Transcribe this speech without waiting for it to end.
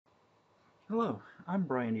Hello, I'm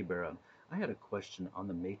Brian Ibarra. I had a question on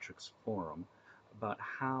the Matrix forum about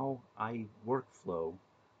how I workflow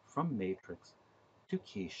from Matrix to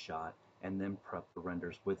Keyshot and then prep the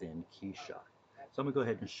renders within Keyshot. So I'm going to go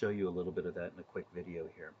ahead and show you a little bit of that in a quick video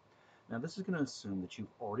here. Now this is going to assume that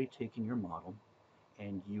you've already taken your model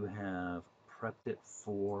and you have prepped it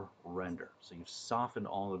for render. So you've softened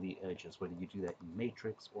all of the edges, whether you do that in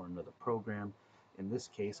Matrix or another program. In this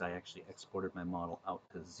case, I actually exported my model out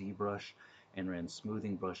to ZBrush and ran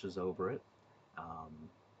smoothing brushes over it, um,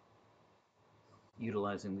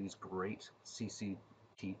 utilizing these great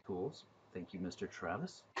CCT tools. Thank you, Mr.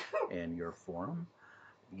 Travis, and your forum.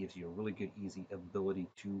 It gives you a really good, easy ability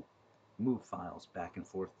to move files back and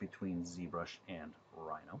forth between ZBrush and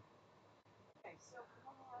Rhino.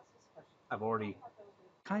 I've already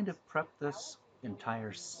kind of prepped this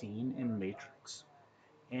entire scene in Matrix,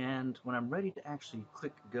 and when I'm ready to actually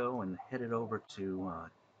click go and head it over to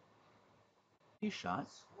Keyshot,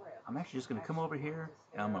 I'm actually just going to come over here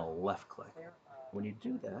and I'm going to left click. When you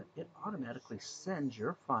do that, it automatically sends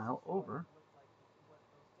your file over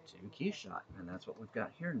to Keyshot, and that's what we've got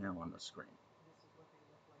here now on the screen.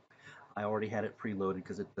 I already had it preloaded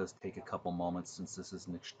because it does take a couple moments since this is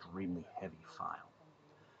an extremely heavy file.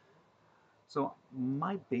 So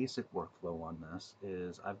my basic workflow on this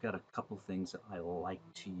is I've got a couple things that I like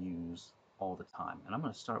to use all the time. And I'm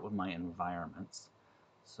going to start with my environments.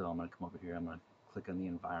 So I'm going to come over here, I'm going to click on the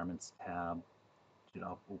environments tab. It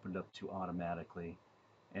opened up to automatically.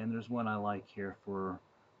 And there's one I like here for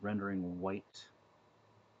rendering white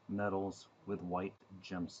metals with white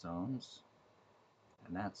gemstones.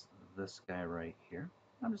 And that's this guy right here.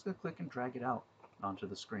 I'm just going to click and drag it out onto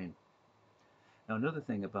the screen. Now another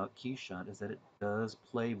thing about Keyshot is that it does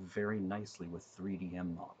play very nicely with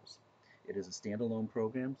 3DM models. It is a standalone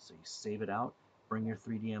program, so you save it out, bring your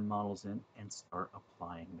 3DM models in, and start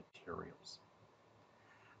applying materials.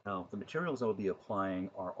 Now the materials I'll be applying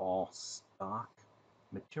are all stock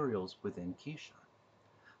materials within Keyshot.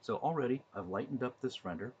 So already I've lightened up this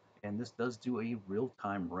render, and this does do a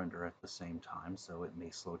real-time render at the same time, so it may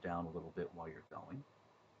slow down a little bit while you're going.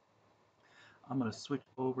 I'm going to switch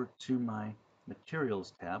over to my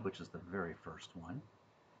Materials tab, which is the very first one,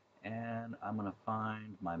 and I'm going to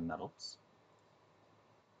find my metals.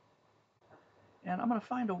 And I'm going to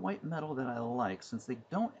find a white metal that I like, since they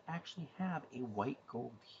don't actually have a white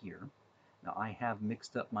gold here. Now I have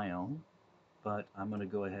mixed up my own, but I'm going to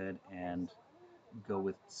go ahead and go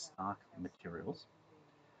with stock materials.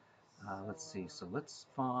 Let's see, so let's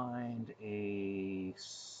find a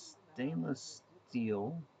stainless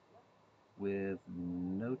steel with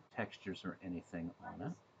no textures or anything on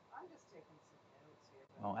it.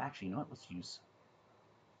 Well, actually, you know what? Let's use,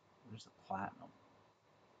 there's a platinum.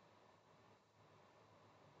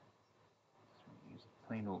 So use a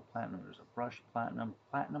plain old platinum. There's a brush platinum,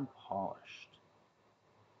 platinum polished.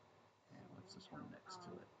 And what's this one next to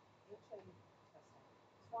it?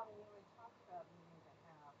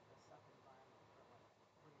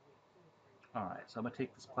 All right, so I'm going to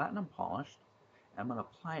take this platinum polished, and I'm going to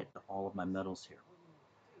apply it to all of my metals here.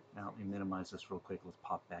 Now, let me minimize this real quick. Let's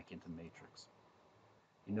pop back into Matrix.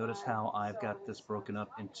 You notice how I've got this broken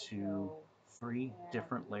up into 3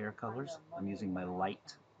 different layer colors. I'm using my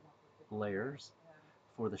light layers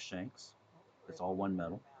for the shanks. It's all one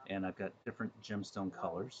metal. And I've got different gemstone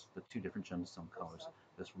colors, the 2 different gemstone colors.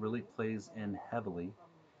 This really plays in heavily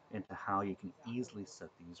into how you can easily set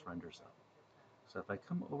these renders up. So if I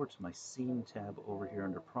come over to my Scene tab over here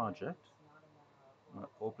under Project, I'm going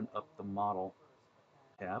to open up the Model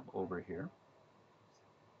tab over here.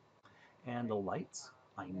 And the lights,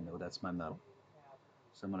 I know that's my metal.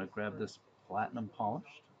 So I'm going to grab this platinum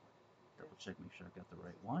polished, double check, make sure I've got the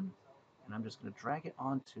right one, and I'm just going to drag it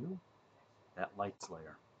onto that lights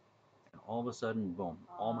layer. And all of a sudden, boom,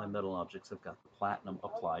 all my metal objects have got the platinum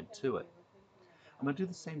applied to it. I'm going to do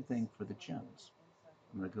the same thing for the gems.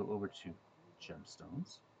 I'm going to go over to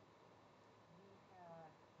gemstones,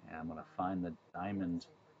 and I'm going to find the diamond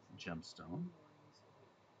gemstone.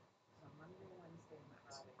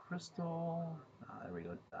 That's crystal. There we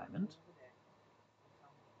go, diamond.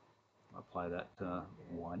 Apply that to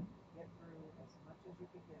 1.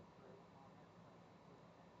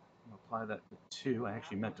 Apply that to 2. I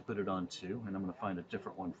actually meant to put it on 2, and I'm going to find a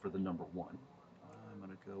different one for the number 1. I'm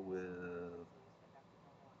going to go with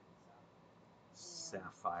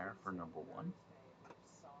sapphire for number 1.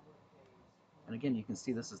 And again, you can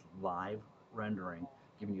see this is live rendering,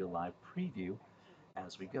 giving you a live preview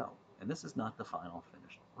as we go. And this is not the final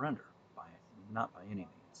finished render, not by any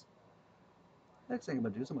means. Next thing I'm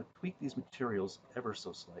going to do is I'm going to tweak these materials ever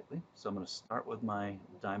so slightly. So I'm going to start with my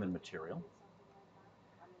diamond material.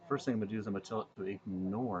 first thing I'm going to do is I'm going to tell it to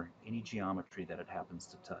ignore any geometry that it happens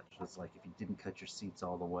to touch. It's like if you didn't cut your seats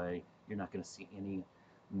all the way, you're not going to see any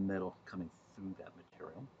metal coming through that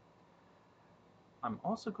material. I'm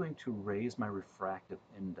also going to raise my refractive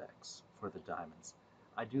index for the diamonds.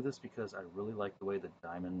 I do this because I really like the way the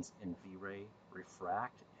diamonds in V-Ray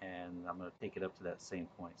refract, and I'm going to take it up to that same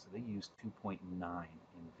point. So they use 2.9 in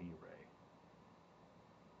V-Ray.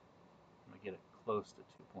 I'm going to get it close to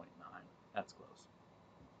 2.9. That's close.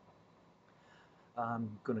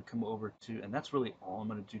 I'm going to come over to, and that's really all I'm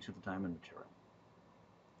going to do to the diamond material.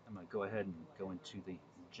 I'm going to go ahead and go into the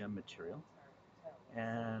gem material.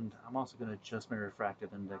 And I'm also going to adjust my refractive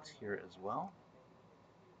index here as well.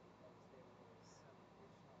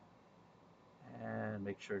 And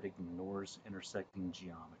make sure it ignores intersecting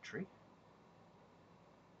geometry.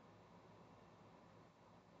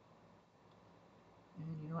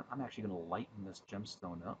 And you know what? I'm actually going to lighten this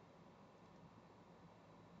gemstone up.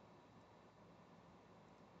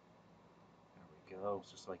 There we go,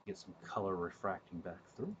 just so I can get some color refracting back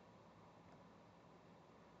through.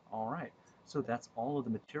 Alright, so that's all of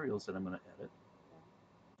the materials that I'm going to edit.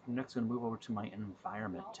 I'm next going to move over to my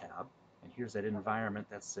environment tab. And here's that environment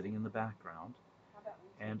that's sitting in the background.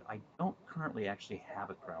 And I don't currently actually have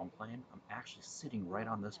a ground plane. I'm actually sitting right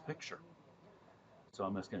on this picture. So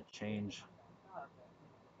I'm just going to change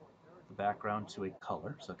the background to a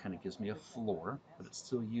color, so it kind of gives me a floor, but it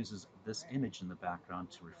still uses this image in the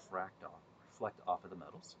background to reflect off of the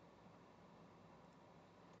metals.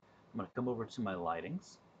 I'm going to come over to my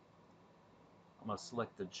lightings. I'm going to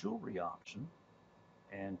select the jewelry option,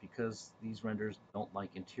 and because these renders don't like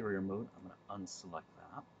interior mode, I'm going to unselect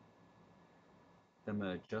that. Then I'm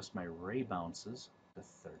going to adjust my ray bounces to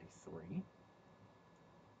 33.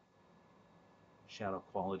 Shadow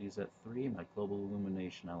qualities at 3. My global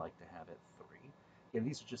illumination I like to have at 3. Again,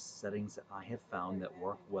 these are just settings that I have found that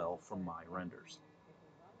work well for my renders.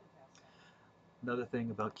 Another thing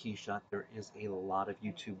about Keyshot, there is a lot of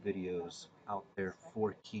YouTube videos out there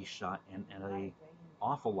for Keyshot, and an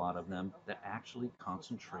awful lot of them that actually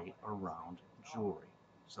concentrate around jewelry.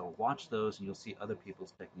 So watch those and you'll see other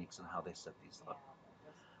people's techniques and how they set these up.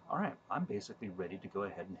 Alright, I'm basically ready to go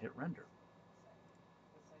ahead and hit render.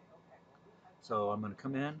 So I'm going to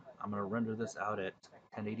come in, I'm going to render this out at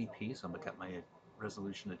 1080p, so I'm going to get my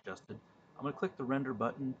resolution adjusted. I'm going to click the render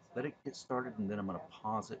button, let it get started, and then I'm going to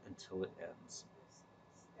pause it until it ends.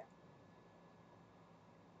 Okay,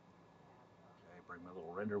 bring my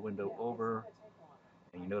little render window over,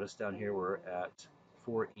 and you notice down here we're at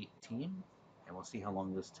 4:18, and we'll see how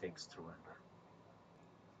long this takes to render.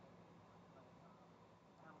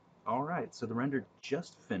 Alright, so the render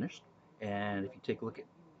just finished, and if you take a look at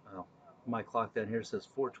my clock down here, says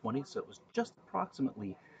 4:20, so it was just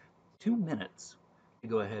approximately 2 minutes to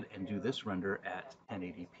go ahead and do this render at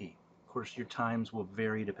 1080p. Of course, your times will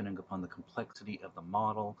vary depending upon the complexity of the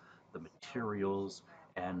model, the materials,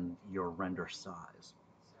 and your render size.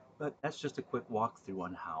 But that's just a quick walkthrough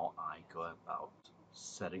on how I go about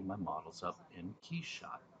setting my models up in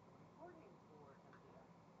Keyshot.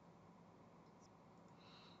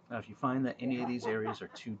 Now, if you find that any of these areas are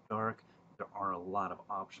too dark, there are a lot of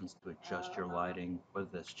options to adjust your lighting, whether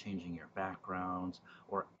that's changing your backgrounds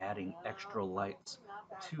or adding extra lights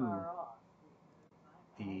to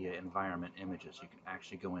the environment images. You can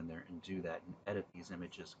actually go in there and do that and edit these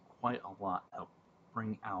images quite a lot to help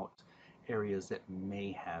bring out areas that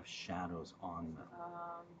may have shadows on them.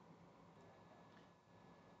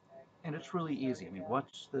 And it's really easy. I mean,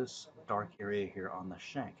 watch this dark area here on the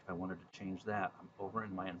shank. If I wanted to change that, I'm over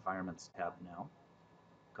in my Environments tab now,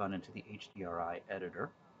 gone into the HDRI editor,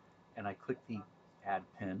 and I click the Add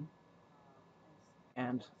Pin.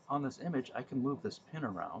 And on this image, I can move this pin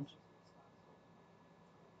around.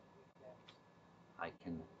 I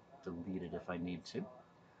can delete it if I need to.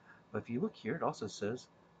 But if you look here, it also says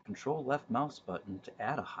Control left mouse button to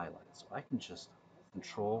add a highlight. So I can just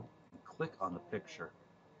control and click on the picture,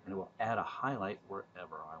 and it will add a highlight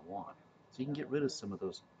wherever I want. So you can get rid of some of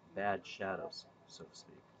those bad shadows, so to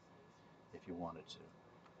speak, if you wanted to.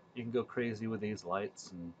 You can go crazy with these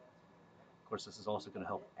lights, and of course this is also going to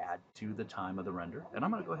help add to the time of the render. And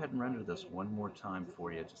I'm going to go ahead and render this one more time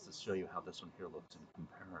for you just to show you how this one here looks in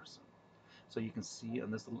comparison. So you can see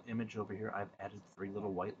on this little image over here, I've added 3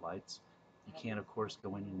 little white lights. You can, of course,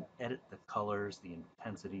 go in and edit the colors, the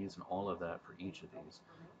intensities, and all of that for each of these.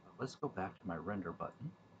 But let's go back to my render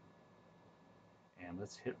button. And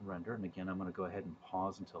let's hit render. And again, I'm going to go ahead and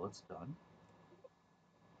pause until it's done.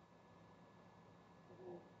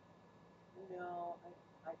 No,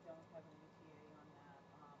 I don't have an ETA on that,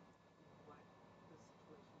 what the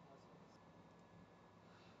situation was with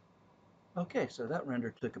this. Okay, so that render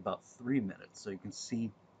took about 3 minutes. So you can see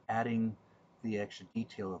adding the extra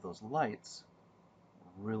detail of those lights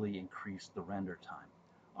really increased the render time.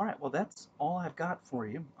 All right, well, that's all I've got for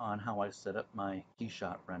you on how I set up my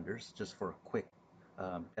Keyshot renders, just for quick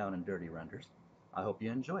down and dirty renders. I hope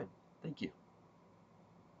you enjoyed. Thank you.